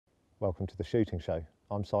Welcome to the shooting show.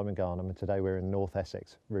 I'm Simon Garnham and today we're in North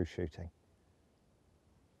Essex roost shooting.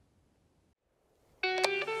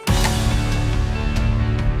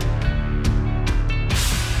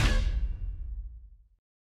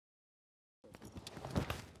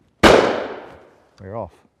 We're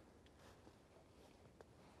off.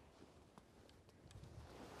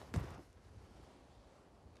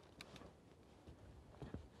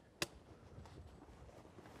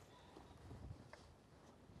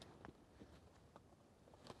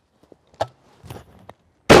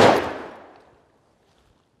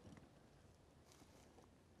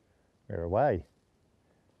 We're away.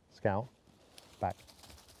 Scout, back,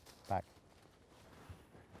 back.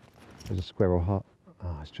 There's a squirrel hut.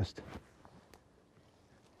 Oh, it's just,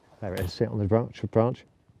 there it is, sit on the branch.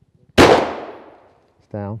 It's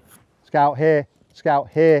down. Scout here, Scout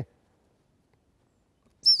here.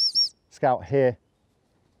 Scout here.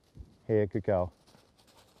 Here, good girl.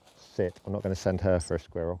 Sit, I'm not going to send her for a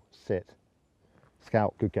squirrel. Sit.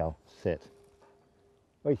 Scout, good girl, sit.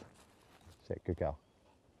 Oi. Sit, good girl.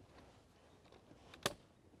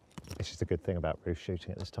 It's just a good thing about roost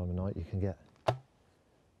shooting at this time of night. You can get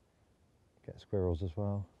squirrels as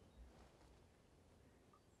well.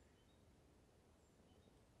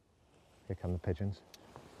 Here come the pigeons.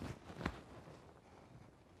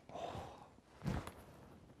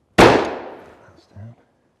 That's down.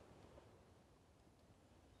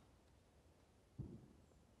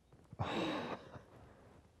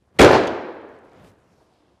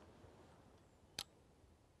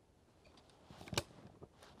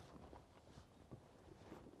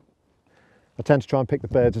 I tend to try and pick the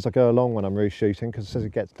birds as I go along when I'm roost shooting, because as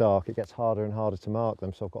it gets dark it gets harder and harder to mark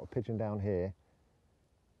them. So I've got a pigeon down here.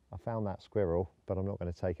 I found that squirrel, but I'm not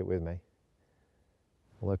going to take it with me.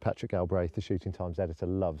 Although Patrick Galbraith, the Shooting Times editor,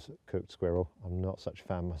 loves cooked squirrel. I'm not such a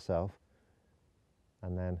fan myself.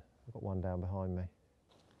 And then I've got one down behind me.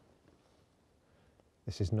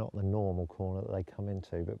 This is not the normal corner that they come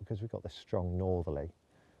into, but because we've got this strong northerly,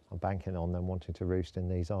 I'm banking on them wanting to roost in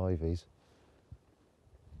these ivies,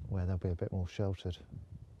 where they'll be a bit more sheltered.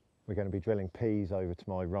 We're going to be drilling peas over to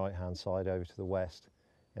my right hand side over to the west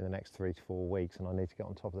in the next 3 to 4 weeks, and I need to get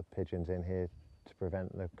on top of the pigeons in here to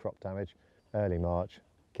prevent the crop damage. Early March,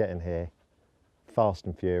 get in here, fast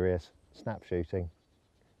and furious, snap shooting,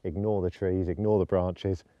 ignore the trees, ignore the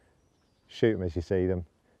branches, shoot them as you see them.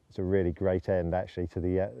 It's a really great end actually to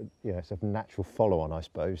the, it's a natural follow on I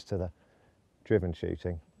suppose to the driven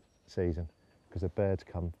shooting season, because the birds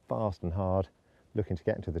come fast and hard, looking to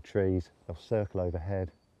get into the trees. They'll circle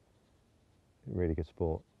overhead. Really good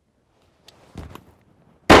sport.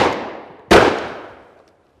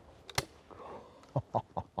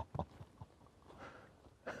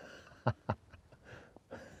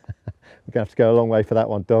 We're going to have to go a long way for that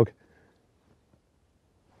one, dog.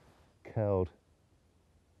 Curled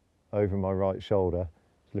over my right shoulder,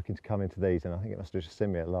 looking to come into these, and I think it must have just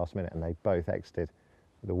seen me at the last minute, and they both exited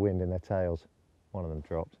with the wind in their tails. One of them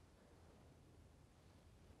dropped.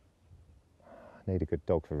 I need a good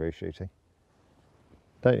dog for roost shooting,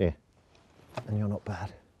 don't you? And you're not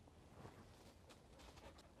bad.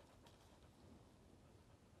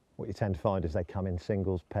 What you tend to find is they come in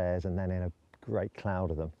singles, pairs, and then in a great cloud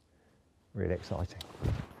of them. Really exciting.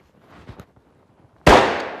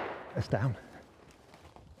 It's down.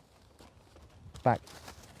 Back.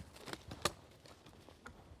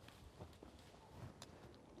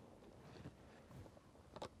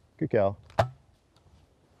 Good girl.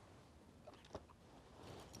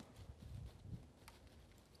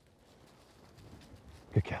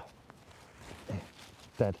 Good girl.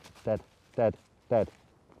 Dead, dead, dead, dead.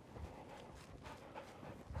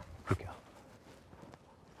 Good girl.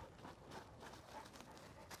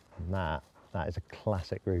 And that is a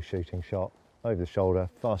classic roost shooting shot. Over the shoulder,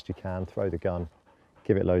 fast you can, throw the gun,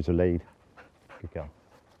 give it loads of lead. Good girl.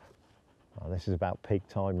 Oh, this is about peak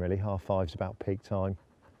time really, 5:30 is about peak time.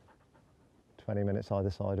 20 minutes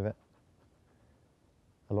either side of it.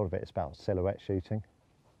 A lot of it is about silhouette shooting.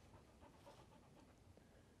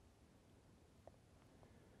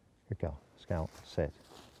 Good girl. Scout, sit.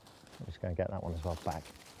 I'm just going to get that one as well. Back,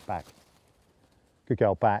 back. Good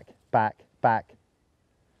girl, back, back, back.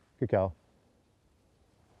 Good girl.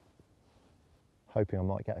 Hoping I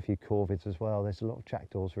might get a few corvids as well. There's a lot of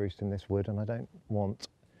jackdaws roosting this wood, and I don't want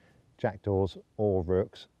jackdaws or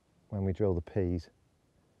rooks when we drill the peas.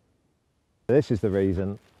 This is the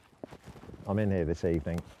reason I'm in here this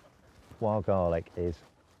evening. Wild garlic is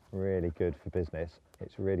really good for business.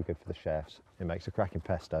 It's really good for the chefs. It makes a cracking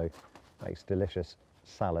pesto, makes delicious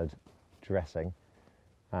salad dressing,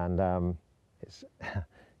 and it's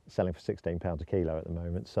selling for £16 a kilo at the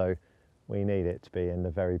moment. So we need it to be in the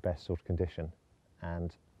very best sort of condition.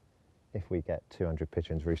 And if we get 200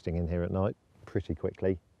 pigeons roosting in here at night, pretty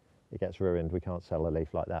quickly it gets ruined. We can't sell a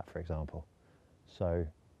leaf like that, for example. So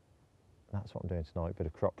that's what I'm doing tonight, a bit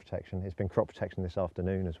of crop protection. It's been crop protection this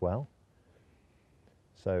afternoon as well.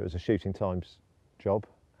 So it was a shooting times job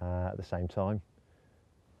at the same time.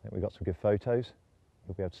 I think we got some good photos.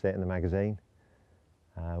 You'll be able to see it in the magazine.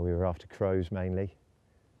 We were after crows mainly,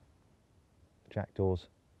 jackdaws.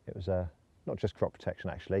 It was not just crop protection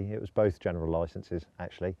actually, it was both general licences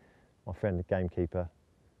actually. My friend the gamekeeper,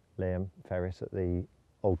 Liam Ferris at the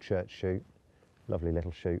Old Church shoot, lovely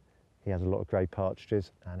little shoot. He has a lot of grey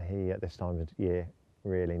partridges and he at this time of year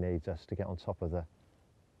really needs us to get on top of the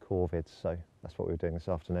corvids, so that's what we were doing this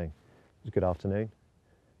afternoon. It was a good afternoon.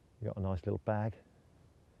 We got a nice little bag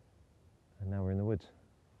and now we're in the woods.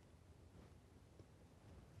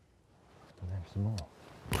 And there's some more.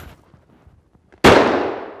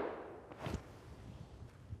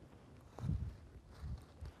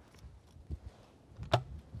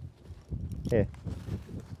 Here.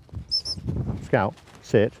 Scout,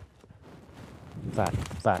 sit. Back,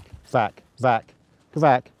 back, back, back, go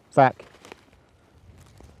back, back.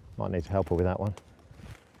 Might need to help her with that one.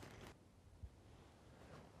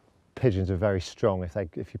 Pigeons are very strong.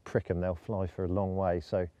 If you prick them, they'll fly for a long way.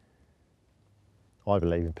 So I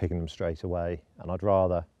believe in picking them straight away, and I'd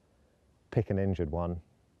rather pick an injured one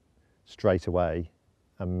straight away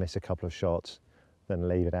and miss a couple of shots than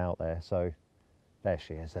leave it out there. So there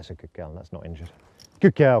she is. That's a good girl. That's not injured.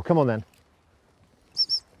 Good girl. Come on then.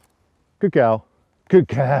 Good girl. Good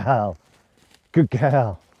girl. Good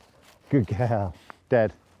girl. Good girl.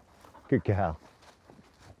 Dead. Good girl.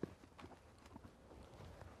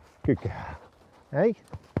 Good girl. Hey?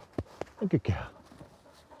 A good girl.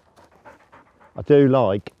 I do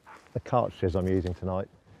like the cartridges I'm using tonight.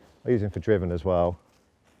 I'm using for driven as well.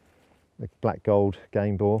 The black gold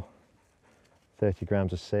game bore, 30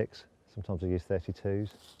 grams of 6. Sometimes I use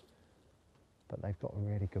 32s, but they've got a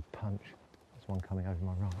really good punch. There's one coming over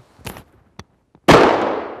my right.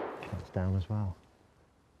 That's down as well.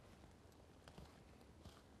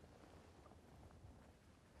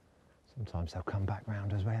 Sometimes they'll come back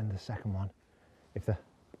round as well in the second one. If the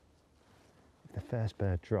first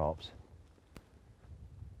bird drops,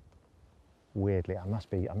 weirdly, I must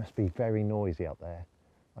be very noisy up there,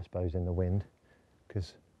 I suppose, in the wind,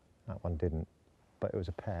 because that one didn't, but it was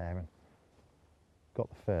a pair and got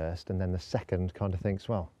the first, and then the second kind of thinks,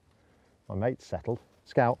 well, my mate's settled.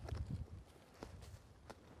 Scout,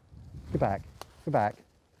 go back, go back.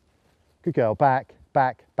 Good girl, back,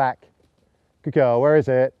 back, back. Good girl, where is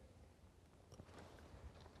it?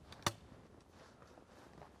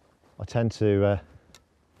 I tend to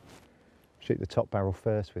shoot the top barrel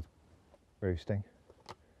first with roosting,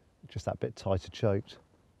 just that bit tighter choked.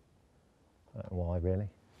 I don't know why really,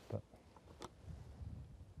 but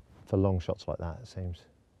for long shots like that it seems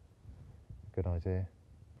a good idea.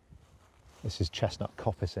 This is chestnut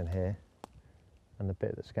coppice in here, and the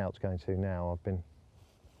bit that Scout's going to now I've been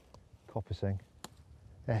coppicing.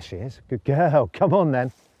 There she is, good girl, come on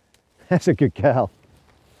then. That's a good girl.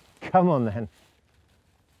 Come on then.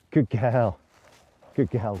 Good girl. Good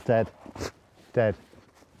girl, dead. Dead.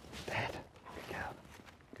 Dead. Good girl.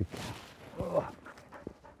 Good girl. Oh.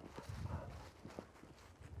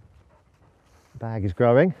 Bag is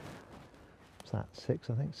growing. What's that, 6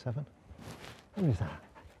 I think, 7? What is that?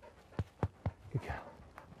 Good girl.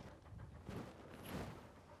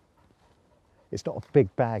 It's not a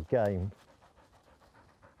big bag game,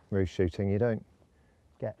 roost shooting. You don't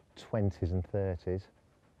get 20s and 30s.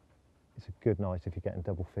 It's a good night if you're getting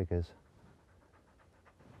double figures.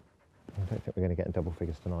 I don't think we're going to get in double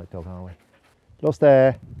figures tonight, dog, are we? Lost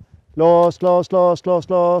there. Lost, lost, lost,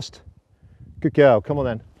 lost, lost. Good girl, come on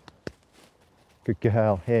then. Good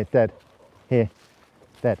girl, here, dead. Here,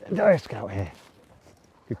 dead. There's Scout here.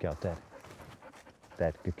 Good girl, dead.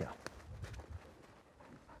 Dead, good girl.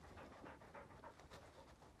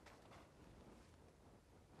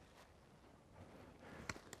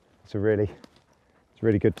 It's a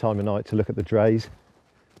really good time of night to look at the drays.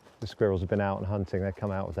 The squirrels have been out and hunting. They've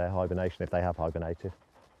come out of their hibernation if they have hibernated.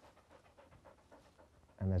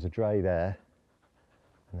 And there's a dray there,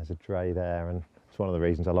 and there's a dray there, and it's one of the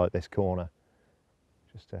reasons I like this corner,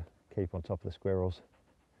 just to keep on top of the squirrels.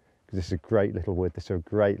 Because this is a great little wood. This is a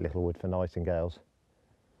great little wood for nightingales.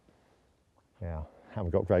 Yeah, and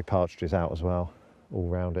we've got grey partridges out as well, all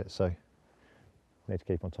round it, so need to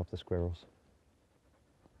keep on top of the squirrels.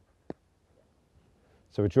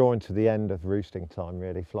 So we're drawing to the end of roosting time,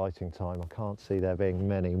 really, flighting time. I can't see there being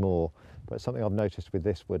many more, but something I've noticed with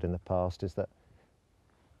this wood in the past is that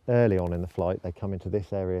early on in the flight they come into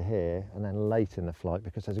this area here, and then late in the flight,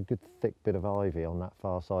 because there's a good thick bit of ivy on that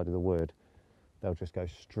far side of the wood, they'll just go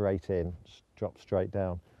straight in, drop straight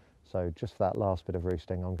down. So just for that last bit of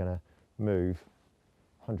roosting, I'm going to move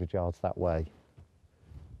 100 yards that way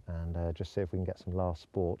and just see if we can get some last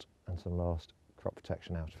sport and some last crop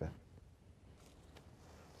protection out of it.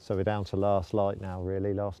 So we're down to last light now,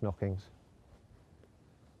 really, last knockings.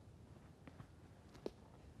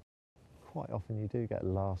 Quite often you do get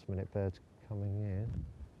last minute birds coming in,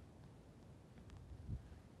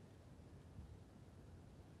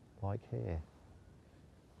 like here.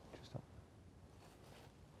 Just up.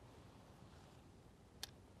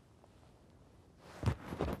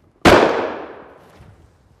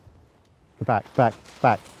 Back, back,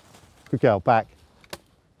 back. Good girl, back.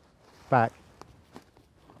 Back.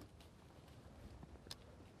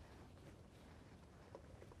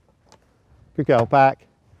 Good girl, back.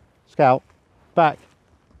 Scout, back.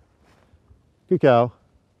 Good girl.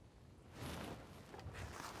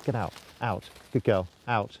 Get out, out. Good girl,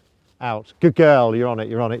 out, out. Good girl, you're on it,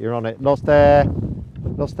 you're on it, you're on it. Lost there,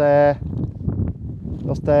 lost there,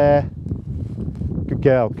 lost there. Good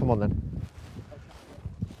girl, come on then.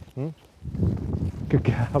 Good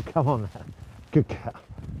girl, come on then. Good girl.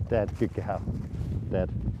 Dead, good girl. Dead.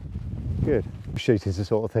 Good. Shooting's the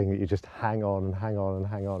sort of thing that you just hang on and hang on and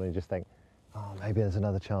hang on and you just think, oh, maybe there's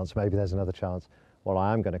another chance, maybe there's another chance. Well,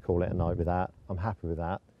 I am going to call it a night with that. I'm happy with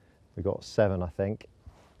that. We've got 7, I think.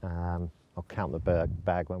 I'll count the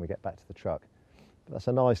bag when we get back to the truck. But that's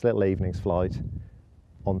a nice little evening's flight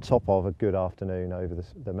on top of a good afternoon over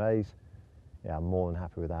the maize. Yeah, I'm more than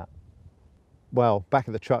happy with that. Well, back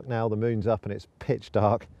at the truck now, the moon's up and it's pitch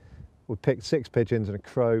dark. We picked 6 pigeons and a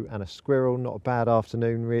crow and a squirrel. Not a bad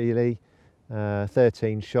afternoon, really.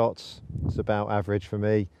 13 shots. It's about average for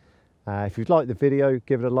me. If you'd like the video,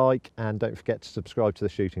 give it a like and don't forget to subscribe to the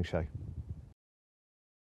shooting show.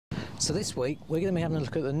 So this week we're going to be having a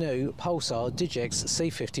look at the new Pulsar Digex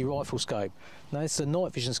C50 rifle scope. Now this is a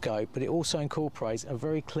night vision scope, but it also incorporates a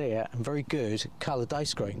very clear and very good colour day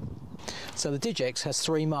screen. So the Digex has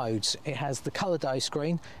 3 modes. It has the colour day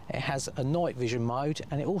screen, it has a night vision mode,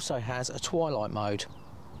 and it also has a twilight mode.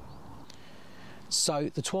 So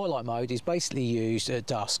the twilight mode is basically used at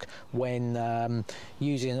dusk when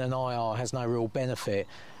using an IR has no real benefit.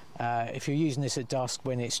 If you're using this at dusk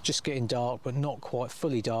when it's just getting dark but not quite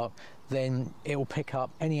fully dark, then it will pick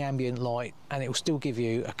up any ambient light and it will still give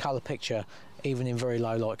you a colour picture even in very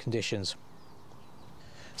low light conditions.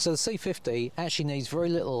 So the C50 actually needs very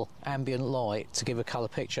little ambient light to give a colour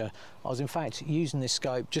picture. I was in fact using this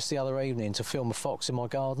scope just the other evening to film a fox in my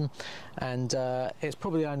garden, and it's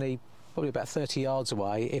probably about 30 yards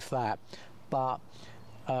away, if that, but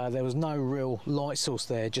there was no real light source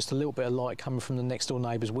there, just a little bit of light coming from the next door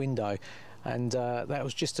neighbour's window, and that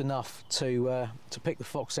was just enough to pick the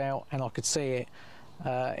fox out, and I could see it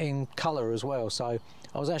in colour as well. So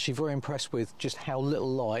I was actually very impressed with just how little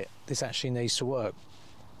light this actually needs to work.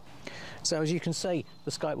 So as you can see,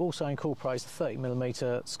 the scope also incorporates the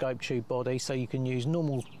 30mm scope tube body, so you can use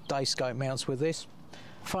normal day scope mounts with this.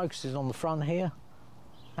 Focus is on the front here,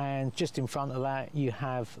 and just in front of that you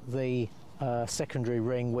have the secondary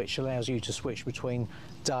ring, which allows you to switch between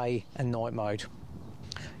day and night mode.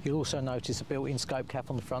 You'll also notice a built-in scope cap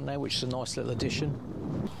on the front there, which is a nice little addition.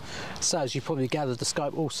 So as you probably gathered, the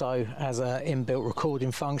scope also has an inbuilt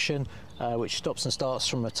recording function which stops and starts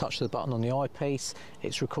from a touch of the button on the eyepiece.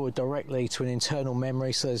 It's recorded directly to an internal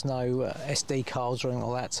memory, so there's no SD cards or anything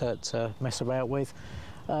like that to mess about with.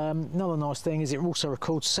 Another nice thing is it also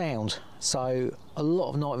records sound, so a lot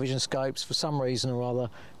of night vision scopes for some reason or other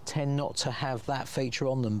tend not to have that feature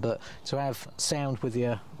on them, but to have sound with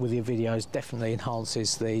your videos definitely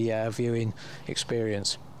enhances the viewing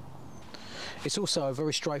experience. It's also a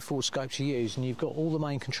very straightforward scope to use, and you've got all the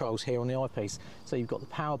main controls here on the eyepiece. So you've got the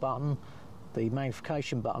power button, the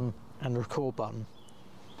magnification button and the record button.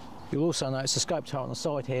 You'll also notice the scope turret on the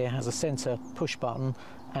side here has a centre push button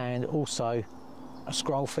and also a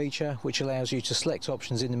scroll feature which allows you to select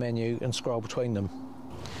options in the menu and scroll between them.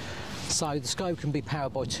 So the scope can be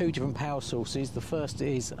powered by 2 different power sources. The first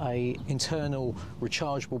is a internal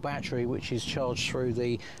rechargeable battery which is charged through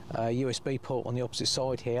the USB port on the opposite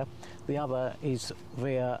side here. The other is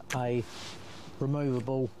via a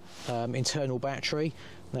removable internal battery.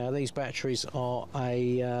 Now these batteries are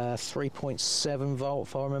a 3.7 volt,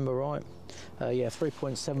 if I remember right. Yeah,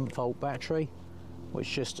 3.7 volt battery,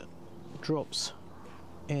 which just drops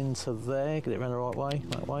into there. Get it around the right way,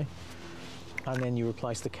 that way, and then you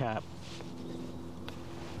replace the cap.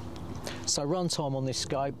 So runtime on this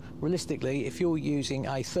scope, realistically, if you're using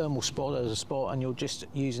a thermal spot as a spot and you're just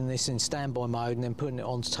using this in standby mode and then putting it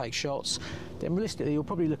on to take shots, then realistically you're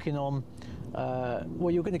probably looking on,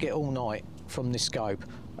 well, you're going to get all night from this scope.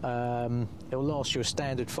 It'll last you a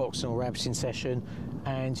standard foxing or rabbiting session,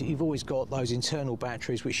 and you've always got those internal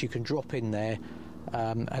batteries which you can drop in there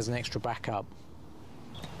as an extra backup.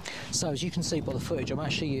 So as you can see by the footage, I'm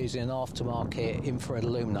actually using an aftermarket infrared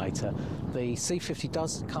illuminator. The C50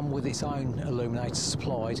 does come with its own illuminator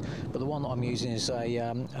supplied, but the one that I'm using is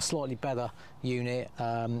a slightly better unit.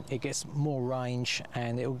 It gets more range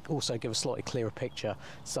and it will also give a slightly clearer picture.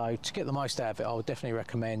 So to get the most out of it, I would definitely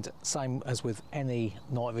recommend, same as with any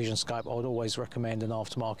night vision scope, I would always recommend an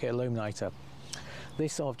aftermarket illuminator.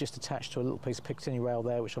 This I've just attached to a little piece of Picatinny rail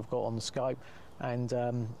there, which I've got on the scope, and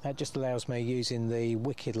that just allows me, using the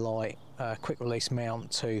Wicked Light quick release mount,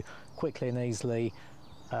 to quickly and easily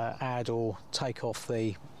add or take off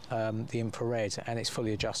the infrared, and it's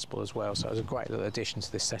fully adjustable as well, so it's a great little addition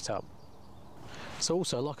to this setup. So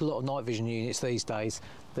also, like a lot of night vision units these days,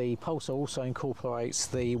 the Pulsar also incorporates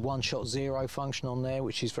the one-shot zero function on there,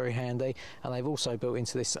 which is very handy, and they've also built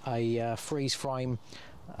into this a freeze frame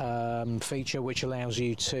feature, which allows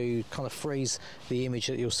you to kind of freeze the image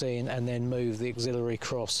that you're seeing and then move the auxiliary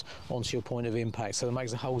cross onto your point of impact, so it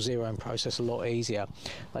makes the whole zeroing process a lot easier.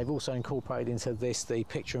 They've also incorporated into this the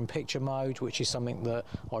picture-in-picture mode, which is something that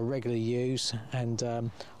I regularly use, and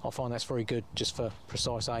I find that's very good just for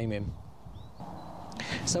precise aiming.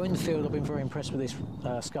 So in the field, I've been very impressed with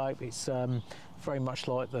this scope. It's very much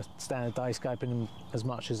like the standard day scope, in as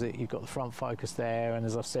much as you've got the front focus there, and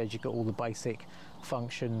as I've said, you've got all the basic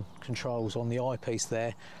function controls on the eyepiece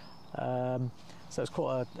there. So it's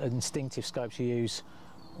quite an instinctive scope to use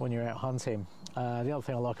when you're out hunting. The other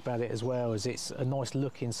thing I like about it as well is it's a nice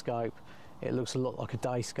looking scope. It looks a lot like a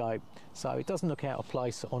day scope, so it doesn't look out of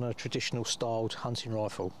place on a traditional styled hunting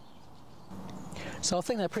rifle. So I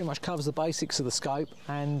think that pretty much covers the basics of the scope,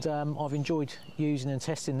 and I've enjoyed using and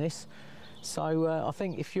testing this. So I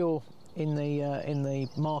think if you're in the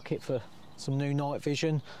market for some new night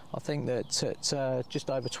vision, I think that at just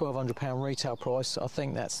over £1,200 retail price, I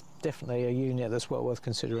think that's definitely a unit that's well worth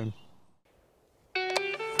considering.